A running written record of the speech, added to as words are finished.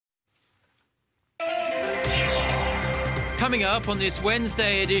Coming up on this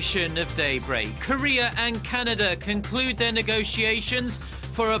Wednesday edition of Daybreak, Korea and Canada conclude their negotiations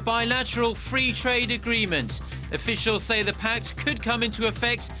for a bilateral free trade agreement. Officials say the pact could come into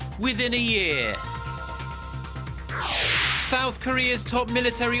effect within a year. South Korea's top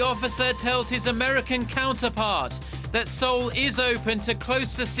military officer tells his American counterpart that Seoul is open to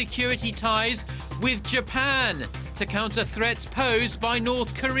closer security ties with Japan to counter threats posed by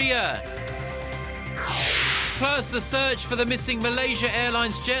North Korea. Plus, the search for the missing Malaysia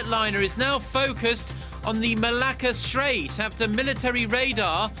Airlines jetliner is now focused on the Malacca Strait after military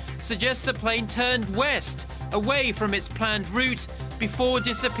radar suggests the plane turned west, away from its planned route, before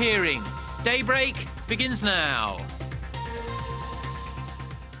disappearing. Daybreak begins now.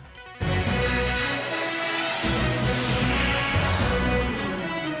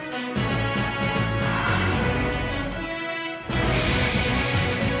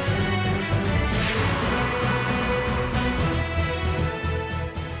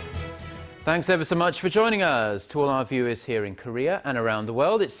 Thanks ever so much for joining us. To all our viewers here in Korea and around the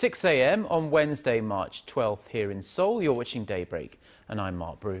world, it's 6 a.m. on Wednesday, March 12th here in Seoul. You're watching Daybreak, and I'm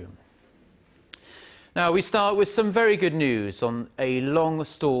Mark Broom. Now, we start with some very good news on a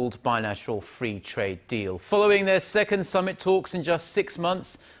long-stalled bilateral free trade deal. Following their second summit talks in just 6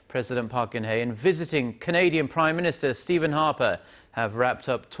 months, President Park Geun-hye and visiting Canadian Prime Minister Stephen Harper have wrapped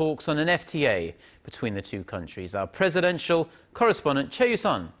up talks on an FTA between the two countries. Our presidential correspondent Choi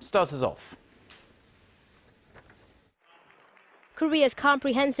starts us off. Korea's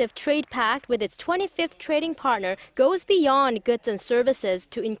comprehensive trade pact with its 25th trading partner goes beyond goods and services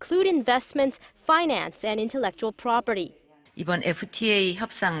to include investments, finance, and intellectual property. 이번 FTA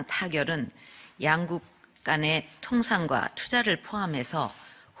협상 타결은 양국 간의 통상과 투자를 포함해서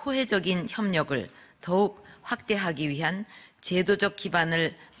호혜적인 협력을 더욱 확대하기 위한 제도적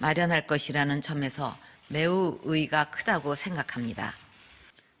기반을 마련할 것이라는 점에서 매우 의의가 크다고 생각합니다.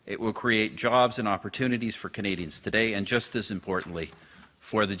 It will create jobs and opportunities for Canadians today and, just as importantly,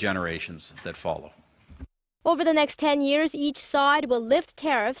 for the generations that follow. Over the next 10 years, each side will lift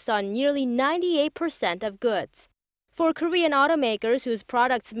tariffs on nearly 98% of goods. For Korean automakers whose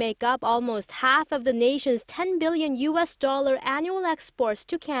products make up almost half of the nation's $10 billion annual exports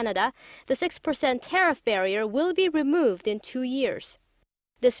to Canada, the 6% tariff barrier will be removed in 2 years.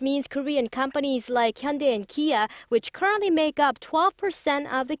 This means Korean companies like Hyundai and Kia, which currently make up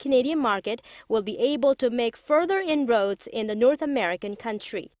 12% of the Canadian market, will be able to make further inroads in the North American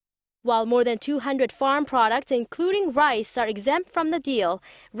country. While more than 200 farm products, including rice, are exempt from the deal,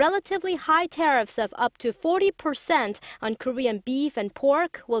 relatively high tariffs of up to 40% on Korean beef and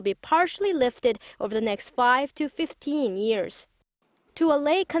pork will be partially lifted over the next 5 to 15 years. To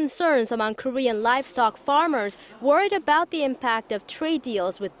allay concerns among Korean livestock farmers worried about the impact of trade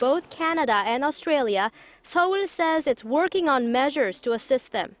deals with both Canada and Australia, Seoul says it's working on measures to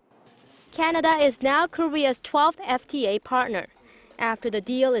assist them. Canada is now Korea's 12th FTA partner. After the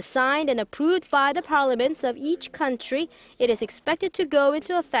deal is signed and approved by the parliaments of each country, it is expected to go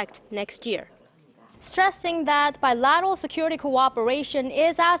into effect next year. Stressing that bilateral security cooperation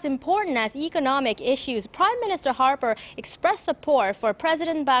is as important as economic issues, Prime Minister Harper expressed support for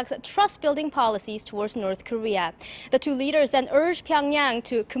President Park's trust-building policies towards North Korea. The two leaders then urged Pyongyang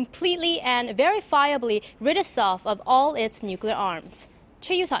to completely and verifiably rid itself of all its nuclear arms.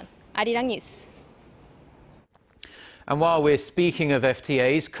 Choi, Arirang News. And while we're speaking of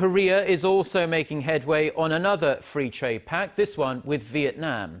FTAs, Korea is also making headway on another free trade pact, this one with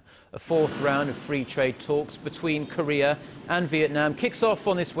Vietnam. A fourth round of free trade talks between Korea and Vietnam kicks off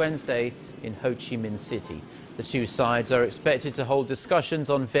on this Wednesday in Ho Chi Minh City. The two sides are expected to hold discussions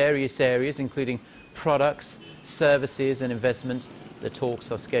on various areas, including products, services and investment. The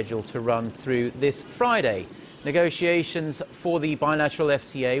talks are scheduled to run through this Friday. Negotiations for the bilateral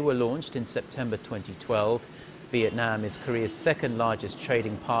FTA were launched in September 2012. Vietnam is Korea's second largest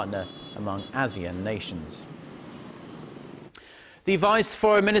trading partner among ASEAN nations. The vice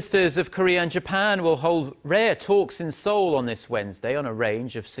foreign ministers of Korea and Japan will hold rare talks in Seoul on this Wednesday on a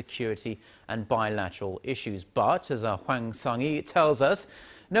range of security and bilateral issues. But, as our Hwang Sang-hee tells us,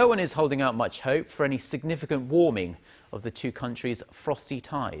 no one is holding out much hope for any significant warming of the two countries' frosty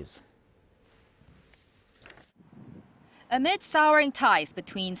ties. Amid souring ties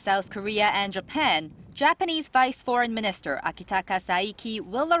between South Korea and Japan, Japanese Vice Foreign Minister Akitaka Saiki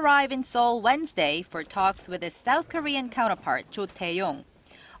will arrive in Seoul Wednesday for talks with his South Korean counterpart, Cho Tae-yong.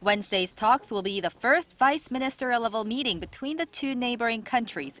 Wednesday's talks will be the first vice ministerial-level meeting between the two neighboring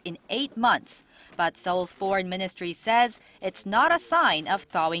countries in 8 months. But Seoul's foreign ministry says it's not a sign of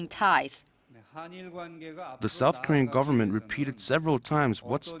thawing ties. The South Korean government repeated several times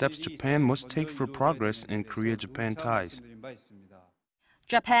what steps Japan must take for progress in Korea-Japan ties.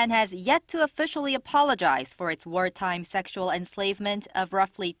 Japan has yet to officially apologize for its wartime sexual enslavement of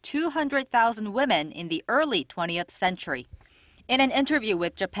roughly 200,000 women in the early 20th century. In an interview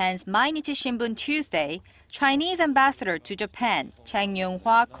with Japan's Mainichi Shimbun Tuesday, Chinese ambassador to Japan, Chang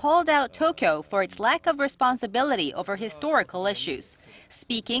Yong-hwa, called out Tokyo for its lack of responsibility over historical issues.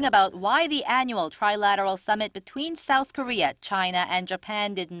 Speaking about why the annual trilateral summit between South Korea, China, and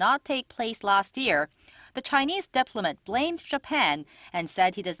Japan did not take place last year, the Chinese diplomat blamed Japan and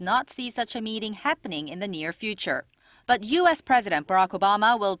said he does not see such a meeting happening in the near future. But U.S. President Barack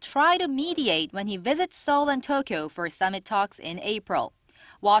Obama will try to mediate when he visits Seoul and Tokyo for summit talks in April.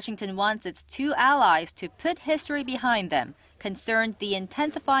 Washington wants its two allies to put history behind them, concerned the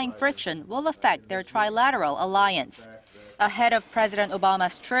intensifying friction will affect their trilateral alliance. Ahead of President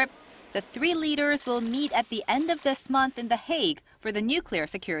Obama's trip, the three leaders will meet at the end of this month in The Hague for the Nuclear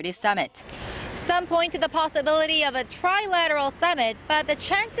Security Summit. Some point to the possibility of a trilateral summit, but the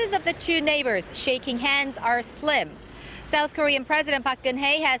chances of the two neighbors shaking hands are slim. South Korean President Park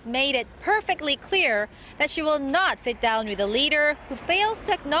Geun-hye has made it perfectly clear that she will not sit down with a leader who fails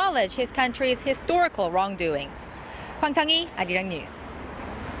to acknowledge his country's historical wrongdoings. Hwang Sang-hee, Arirang News.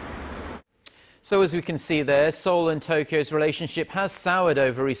 So as we can see there, Seoul and Tokyo's relationship has soured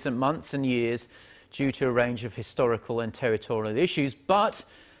over recent months and years due to a range of historical and territorial issues, but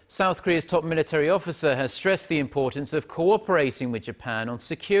South Korea's top military officer has stressed the importance of cooperating with Japan on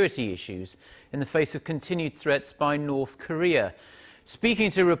security issues in the face of continued threats by North Korea. Speaking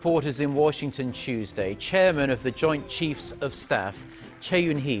to reporters in Washington Tuesday, Chairman of the Joint Chiefs of Staff, Choi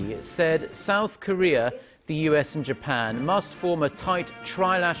Yun-hee, said South Korea, the US and Japan must form a tight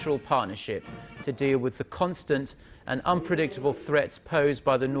trilateral partnership to deal with the constant and unpredictable threats posed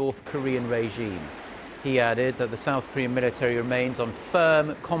by the North Korean regime. He added that the South Korean military remains on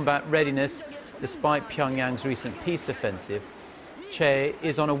firm combat readiness despite Pyongyang's recent peace offensive. Choi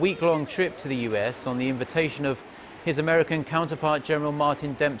is on a week-long trip to the US on the invitation of his American counterpart General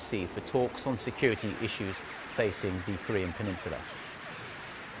Martin Dempsey for talks on security issues facing the Korean peninsula.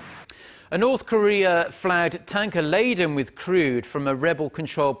 A North Korea-flagged tanker laden with crude from a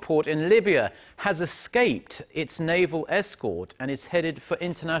rebel-controlled port in Libya has escaped its naval escort and is headed for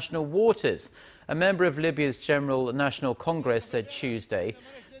international waters. A member of Libya's General National Congress said Tuesday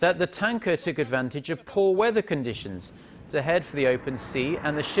that the tanker took advantage of poor weather conditions to head for the open sea,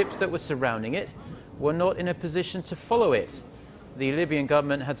 and the ships that were surrounding it were not in a position to follow it. The Libyan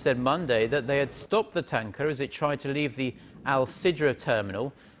government had said Monday that they had stopped the tanker as it tried to leave the Al-Sidra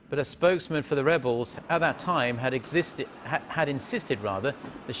terminal, but a spokesman for the rebels at that time had insisted the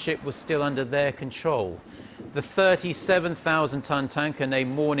ship was still under their control. The 37,000-ton tanker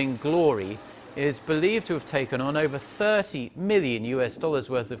named Morning Glory is believed to have taken on over $30 million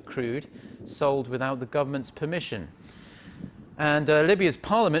worth of crude sold without the government's permission. And Libya's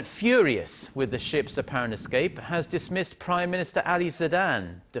parliament, furious with the ship's apparent escape, has dismissed Prime Minister Ali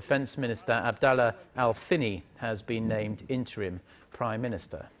Zidane. Defence Minister Abdallah Al-Thani has been named interim Prime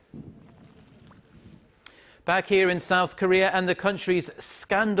Minister. Back here in South Korea, and the country's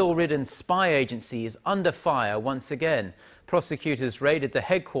scandal-ridden spy agency is under fire once again. Prosecutors raided the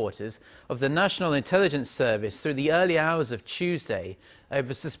headquarters of the National Intelligence Service through the early hours of Tuesday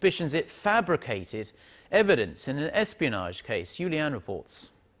over suspicions it fabricated evidence in an espionage case. Yulian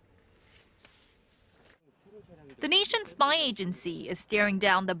reports. The nation's spy agency is staring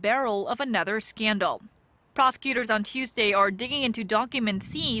down the barrel of another scandal. Prosecutors on Tuesday are digging into documents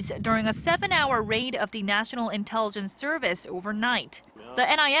seized during a 7-hour raid of the National Intelligence Service overnight. The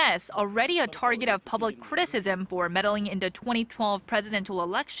NIS, already a target of public criticism for meddling in the 2012 presidential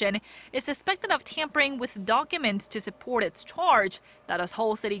election, is suspected of tampering with documents to support its charge that a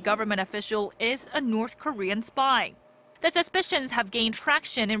Seoul city government official is a North Korean spy. The suspicions have gained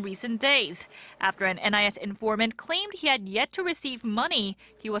traction in recent days after an NIS informant claimed he had yet to receive money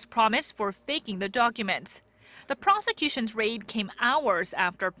he was promised for faking the documents. The prosecution's raid came hours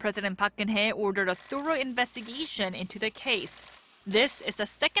after President Park Geun-hye ordered a thorough investigation into the case. This is the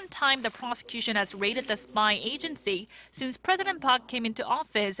second time the prosecution has raided the spy agency since President Park came into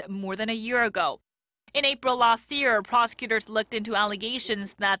office more than a year ago. In April last year, prosecutors looked into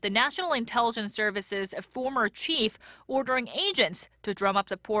allegations that the National Intelligence Service's former chief ordering agents to drum up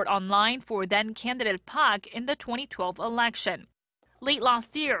support online for then-candidate Park in the 2012 election. Late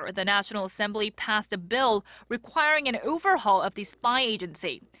last year, the National Assembly passed a bill requiring an overhaul of the spy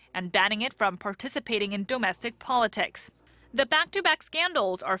agency and banning it from participating in domestic politics. The back-to-back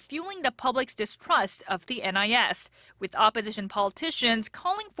scandals are fueling the public's distrust of the NIS, with opposition politicians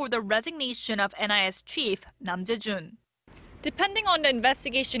calling for the resignation of NIS chief Nam Jae-jun. Depending on the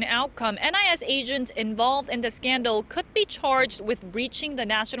investigation outcome, NIS agents involved in the scandal could be charged with breaching the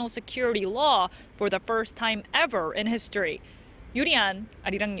national security law for the first time ever in history. Yurian,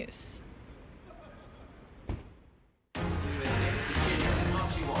 Arirang News.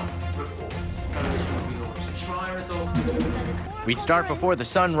 We start before the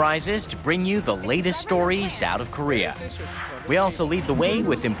sun rises to bring you the latest stories out of Korea. We also lead the way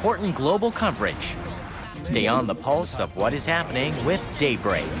with important global coverage. Stay on the pulse of what is happening with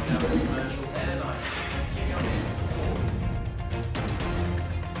Daybreak.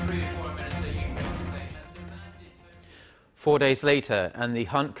 4 days later, and the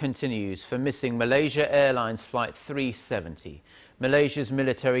hunt continues for missing Malaysia Airlines Flight 370. Malaysia's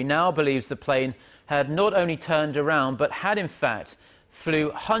military now believes the plane had not only turned around, but had in fact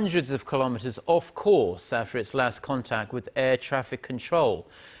flew hundreds of kilometers off course after its last contact with air traffic control.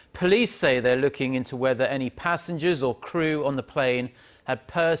 Police say they're looking into whether any passengers or crew on the plane had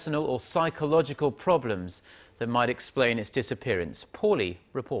personal or psychological problems that might explain its disappearance. Paulie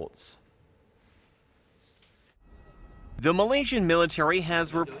reports. The Malaysian military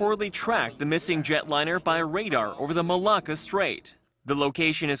has reportedly tracked the missing jetliner by radar over the Malacca Strait. The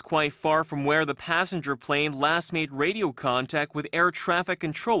location is quite far from where the passenger plane last made radio contact with air traffic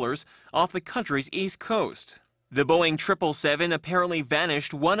controllers off the country's east coast. The Boeing 777 apparently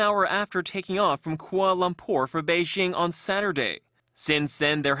vanished 1 hour after taking off from Kuala Lumpur for Beijing on Saturday. Since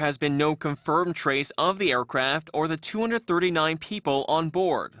then, there has been no confirmed trace of the aircraft or the 239 people on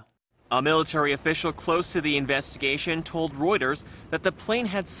board. A military official close to the investigation told Reuters that the plane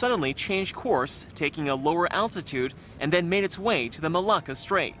had suddenly changed course, taking a lower altitude, and then made its way to the Malacca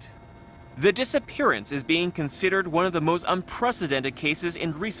Strait. The disappearance is being considered one of the most unprecedented cases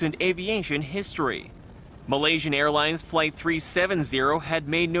in recent aviation history. Malaysian Airlines Flight 370 had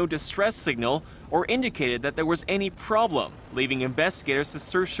made no distress signal or indicated that there was any problem, leaving investigators to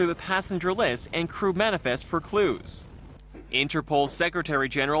search through the passenger list and crew manifest for clues. Interpol Secretary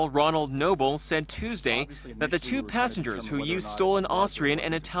General Ronald Noble said Tuesday that the two passengers who used stolen Austrian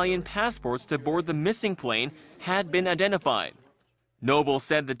and Italian passports to board the missing plane had been identified. Noble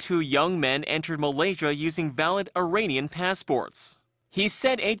said the two young men entered Malaysia using valid Iranian passports. He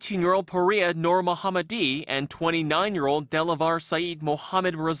said 18-year-old Paria Noor Mohammadi and 29-year-old Delavar Saeed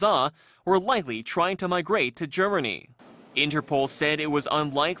Mohammed Raza were likely trying to migrate to Germany. Interpol said it was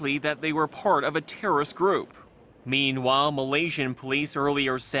unlikely that they were part of a terrorist group. Meanwhile, Malaysian police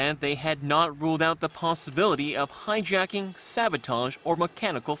earlier said they had not ruled out the possibility of hijacking, sabotage, or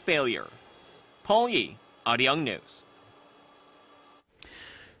mechanical failure. Paul Yi, Arirang News.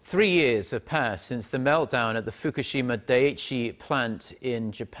 3 years have passed since the meltdown at the Fukushima Daiichi plant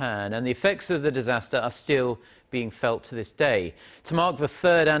in Japan, and the effects of the disaster are still being felt to this day. To mark the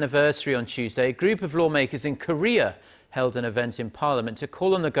third anniversary on Tuesday, a group of lawmakers in Korea held an event in Parliament to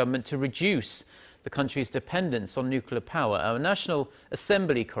call on the government to reduce the country's dependence on nuclear power. Our National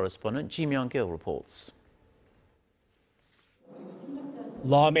Assembly correspondent, Ji Myung-gil, reports.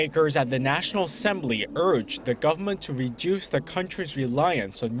 Lawmakers at the National Assembly urged the government to reduce the country's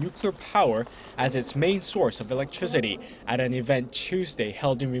reliance on nuclear power as its main source of electricity at an event Tuesday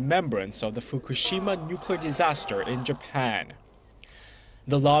held in remembrance of the Fukushima nuclear disaster in Japan.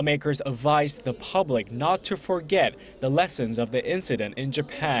 The lawmakers advised the public not to forget the lessons of the incident in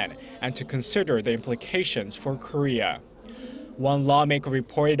Japan and to consider the implications for Korea. One lawmaker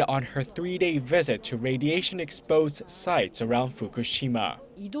reported on her 3-day visit to radiation-exposed sites around Fukushima.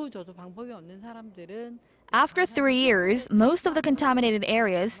 After 3 years, most of the contaminated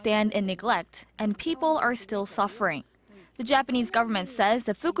areas stand in neglect, and people are still suffering. The Japanese government says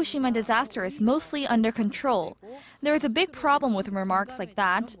the Fukushima disaster is mostly under control. There is a big problem with remarks like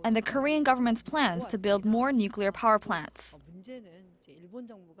that and the Korean government's plans to build more nuclear power plants.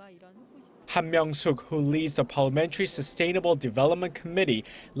 Han Myung-suk, who leads the Parliamentary Sustainable Development Committee,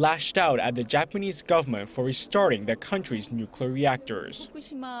 lashed out at the Japanese government for restarting the country's nuclear reactors.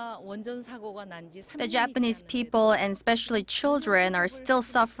 The Japanese people, and especially children, are still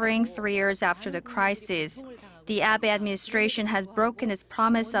suffering 3 years after the crisis. The Abe administration has broken its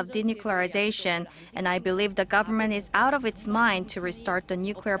promise of denuclearization, and I believe the government is out of its mind to restart the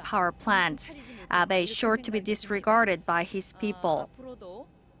nuclear power plants. Abe is sure to be disregarded by his people.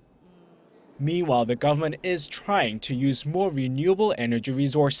 Meanwhile, the government is trying to use more renewable energy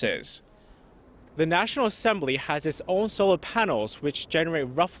resources. The National Assembly has its own solar panels which generate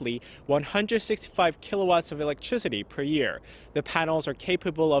roughly 165 kilowatts of electricity per year. The panels are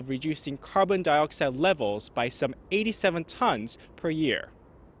capable of reducing carbon dioxide levels by some 87 tons per year.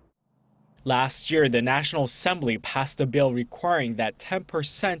 Last year, the National Assembly passed a bill requiring that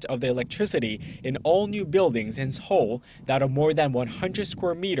 10% of the electricity in all new buildings in Seoul that are more than 100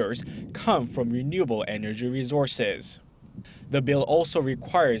 square meters come from renewable energy resources. The bill also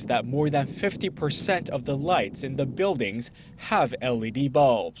requires that more than 50% of the lights in the buildings have LED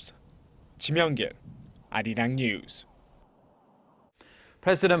bulbs. Kim Young-gil, Arirang News.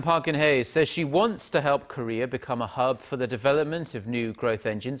 President Park Geun-hye says she wants to help Korea become a hub for the development of new growth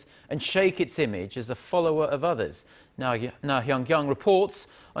engines and shake its image as a follower of others. Now Hyung-kyung reports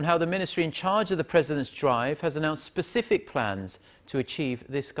on how the ministry in charge of the president's drive has announced specific plans to achieve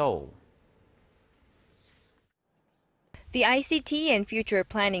this goal. The ICT and Future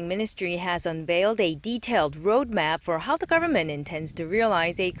Planning Ministry has unveiled a detailed roadmap for how the government intends to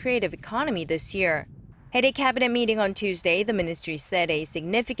realize a creative economy this year. At a cabinet meeting on Tuesday, the ministry said a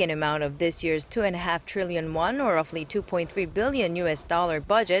significant amount of this year's 2.5 trillion won, or roughly $2.3 billion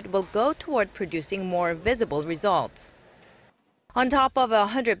budget, will go toward producing more visible results. On top of a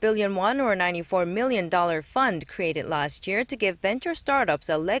 100 billion won, or $94 million fund created last year to give venture startups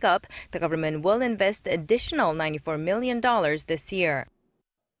a leg up, the government will invest additional $94 million this year.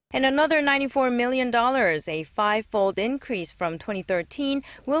 And another $94 million, a five-fold increase from 2013,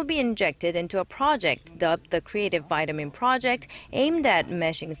 will be injected into a project dubbed the Creative Vitamin Project, aimed at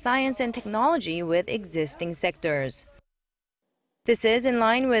meshing science and technology with existing sectors. This is in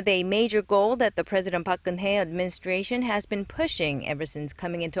line with a major goal that the President Park Geun-hye administration has been pushing ever since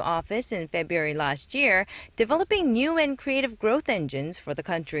coming into office in February last year, developing new and creative growth engines for the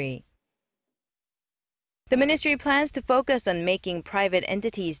country. The ministry plans to focus on making private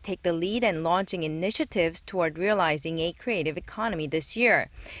entities take the lead and launching initiatives toward realizing a creative economy this year.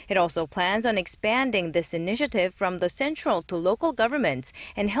 It also plans on expanding this initiative from the central to local governments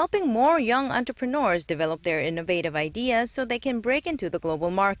and helping more young entrepreneurs develop their innovative ideas so they can break into the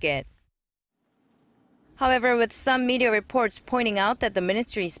global market. However, with some media reports pointing out that the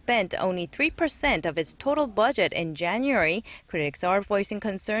ministry spent only 3% of its total budget in January, critics are voicing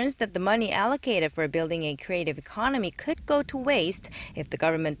concerns that the money allocated for building a creative economy could go to waste if the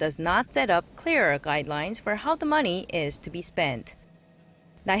government does not set up clearer guidelines for how the money is to be spent.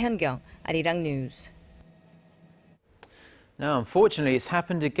 Na Hyun-kyung, Arirang News. Now, unfortunately, it's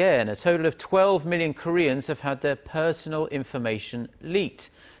happened again. A total of 12 million Koreans have had their personal information leaked.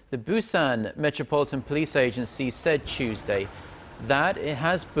 The Busan Metropolitan Police Agency said Tuesday that it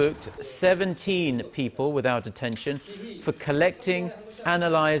has booked 17 people without detention for collecting,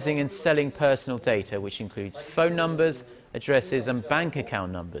 analyzing and selling personal data, which includes phone numbers, addresses and bank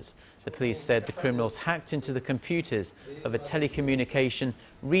account numbers. The police said the criminals hacked into the computers of a telecommunication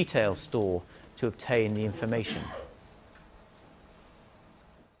retail store to obtain the information.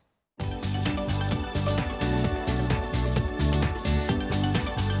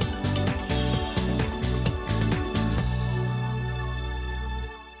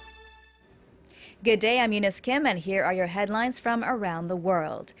 Good day, I'm Eunice Kim, and here are your headlines from around the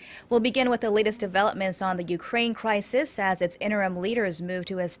world. We'll begin with the latest developments on the Ukraine crisis as its interim leaders move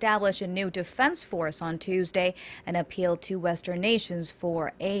to establish a new defense force on Tuesday and appeal to Western nations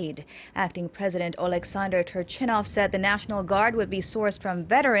for aid. Acting President Oleksandr Turchinov said the National Guard would be sourced from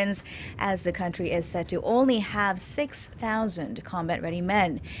veterans as the country is said to only have 6,000 combat-ready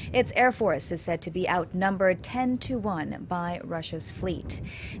men. Its air force is said to be outnumbered 10-1 by Russia's fleet.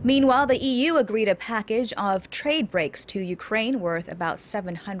 Meanwhile, the EU agreed a package of trade breaks to Ukraine worth about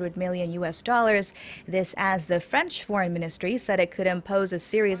 $700 million. This as the French Foreign Ministry said it could impose a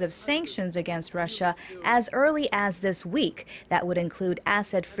series of sanctions against Russia as early as this week that would include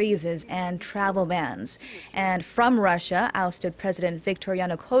asset freezes and travel bans. And from Russia, ousted President Viktor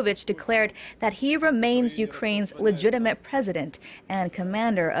Yanukovych declared that he remains Ukraine's legitimate president and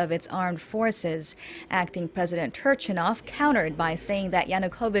commander of its armed forces. Acting President Turchinov countered by saying that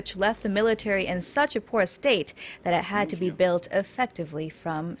Yanukovych left the military in such a poor state that it had to be built effectively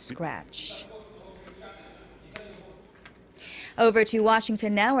from scratch. Over to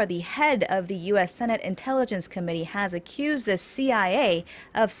Washington now, where the head of the U.S. Senate Intelligence Committee has accused the CIA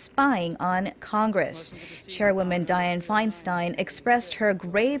of spying on Congress. Chairwoman Dianne Feinstein expressed her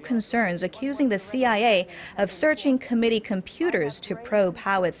grave concerns, accusing the CIA of searching committee computers to probe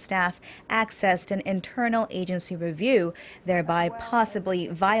how its staff accessed an internal agency review, thereby possibly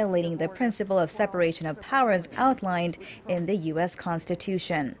violating the principle of separation of powers outlined in the U.S.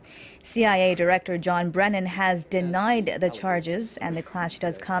 Constitution. CIA Director John Brennan has denied the charges, and the clash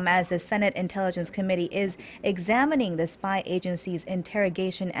does come as the Senate Intelligence Committee is examining the spy agency's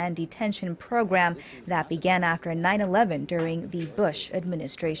interrogation and detention program that began after 9/11 during the Bush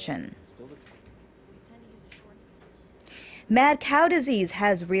administration. Mad cow disease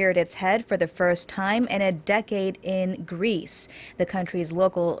has reared its head for the first time in a decade in Greece. The country's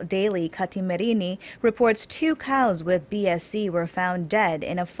local daily Katimerini reports 2 cows with BSE were found dead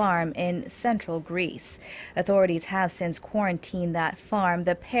in a farm in central Greece. Authorities have since quarantined that farm.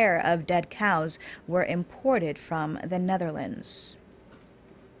 The pair of dead cows were imported from the Netherlands.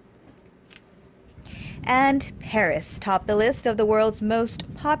 And Paris topped the list of the world's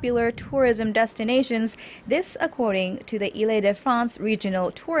most popular tourism destinations, this according to the Île-de-France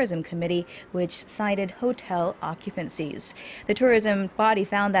Regional Tourism Committee, which cited hotel occupancies. The tourism body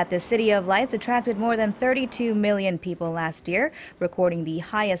found that the City of Lights attracted more than 32 million people last year, recording the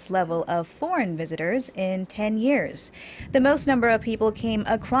highest level of foreign visitors in 10 years. The most number of people came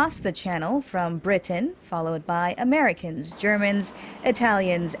across the channel from Britain, followed by Americans, Germans,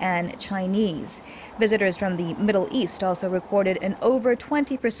 Italians, and Chinese. Visitors from the Middle East also recorded an over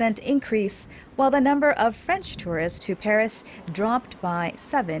 20% increase, while the number of French tourists to Paris dropped by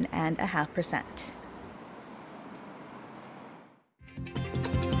 7.5%.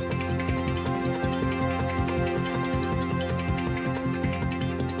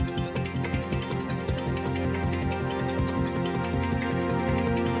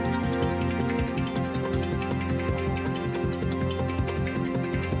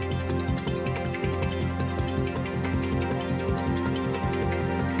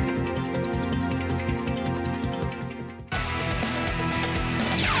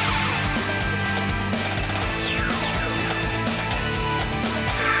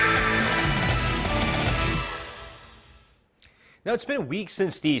 Now, it's been weeks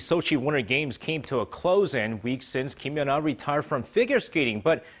since the Sochi Winter Games came to a close and weeks since Kim Yun-hee retired from figure skating.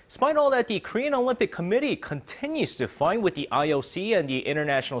 But despite all that, the Korean Olympic Committee continues to fight with the IOC and the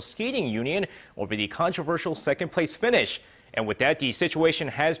International Skating Union over the controversial second-place finish. And with that, the situation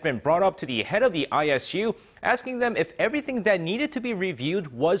has been brought up to the head of the ISU, asking them if everything that needed to be reviewed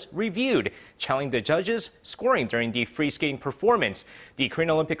was reviewed, challenging the judges' scoring during the free skating performance. The Korean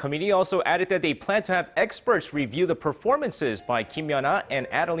Olympic Committee also added that they plan to have experts review the performances by Kim Yun-hee and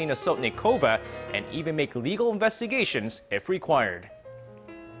Adelina Sotnikova and even make legal investigations if required.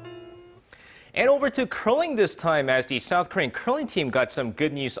 And over to curling this time, as the South Korean curling team got some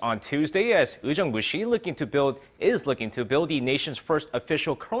good news on Tuesday, as Ujeongbushi is looking to build the nation's first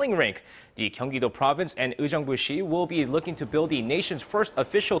official curling rink. The Gyeonggi-do province and Ujeongbushi will be looking to build the nation's first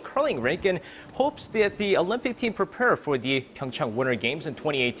official curling rink in hopes that the Olympic team prepare for the Pyeongchang Winter Games in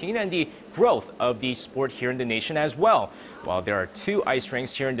 2018 and the growth of the sport here in the nation as well. While there are 2 ice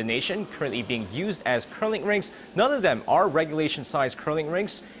rinks here in the nation currently being used as curling rinks, none of them are regulation-sized curling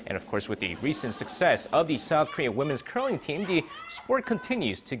rinks. And of course, with the recent success of the South Korean women's curling team, the sport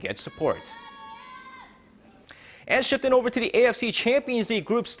continues to get support. And shifting over to the AFC Champions League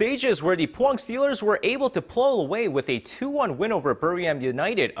group stages, where the Pohang Steelers were able to pull away with a 2-1 win over Buriram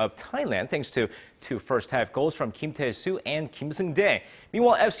United of Thailand, thanks to 2 first-half goals from Kim Tae-soo and Kim Seung-dae.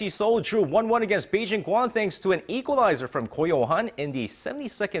 Meanwhile, FC Seoul drew 1-1 against Beijing Guan thanks to an equalizer from Ko Yo-han in the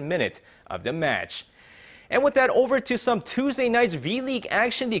 72nd minute of the match. And with that, over to some Tuesday night's V-League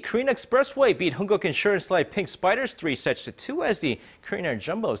action. The Korean Expressway beat Hungok Insurance Life Pink Spiders 3-2 as the Korean Air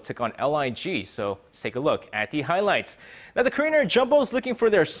Jumbos took on LIG. So let's take a look at the highlights. Now, the Korean Air Jumbos, looking for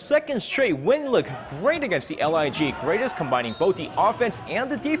their 2nd straight win, look great against the LIG greatest, combining both the offense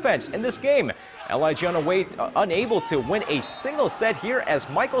and the defense in this game. LIG unable to win a single set here, as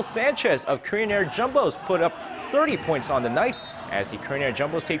Michael Sanchez of Korean Air Jumbos put up 30 points on the night, as the Korean Air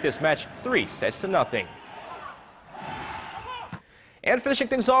Jumbos take this match 3-0. And finishing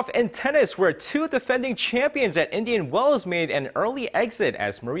things off in tennis, where 2 defending champions at Indian Wells made an early exit,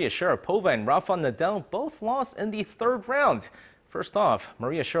 as Maria Sharapova and Rafael Nadal both lost in the 3rd round. First off,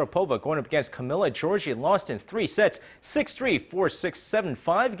 Maria Sharapova going up against Camilla Giorgi lost in 3 sets, 6-3, 4-6,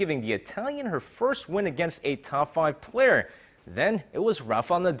 7-5, giving the Italian her first win against a top 5 player. Then it was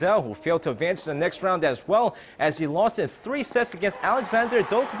Rafael Nadal who failed to advance to the next round as well, as he lost in 3 sets against Alexander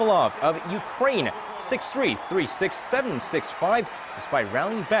Dolgopolov of Ukraine, 6-3, 3-6, 7-6, 5, despite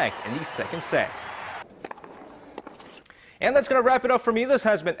rallying back in the 2nd set. And that's going to wrap it up for me. This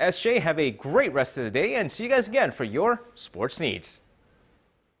has been SJ. Have a great rest of the day, and see you guys again for your sports needs.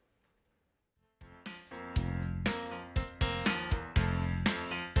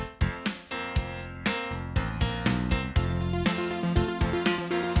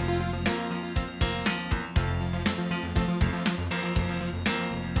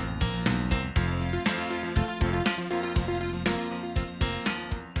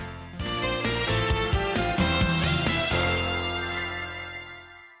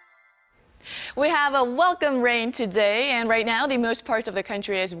 We have a welcome rain today, and right now the most parts of the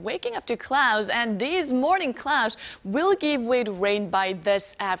country is waking up to clouds, and these morning clouds will give way to rain by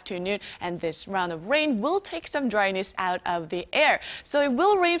this afternoon, and this round of rain will take some dryness out of the air. So it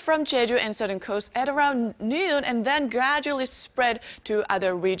will rain from Jeju and southern coast at around noon and then gradually spread to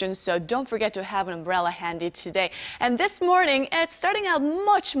other regions, so don't forget to have an umbrella handy today. And this morning, it's starting out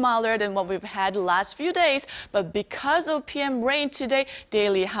much milder than what we've had the last few days, but because of PM rain today,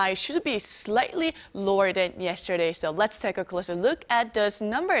 daily high should be slightly lower than yesterday. So let's take a closer look at those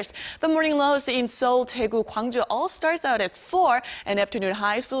numbers. The morning lows in Seoul, Daegu, Gwangju all starts out at 4, and afternoon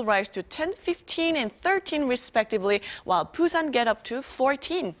highs will rise to 10, 15, and 13 respectively, while Busan get up to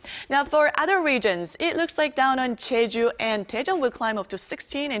 14. Now for other regions, it looks like down on Jeju and Daejeon will climb up to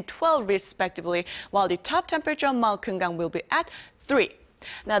 16 and 12 respectively, while the top temperature on Mount Keungang will be at 3.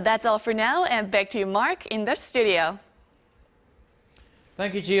 Now that's all for now, and back to you, Mark, in the studio.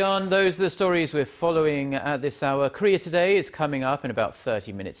 Thank you, Jiyeon. Those are the stories we're following at this hour. Korea Today is coming up in about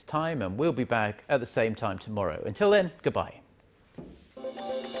 30 minutes' time, and we'll be back at the same time tomorrow. Until then, goodbye.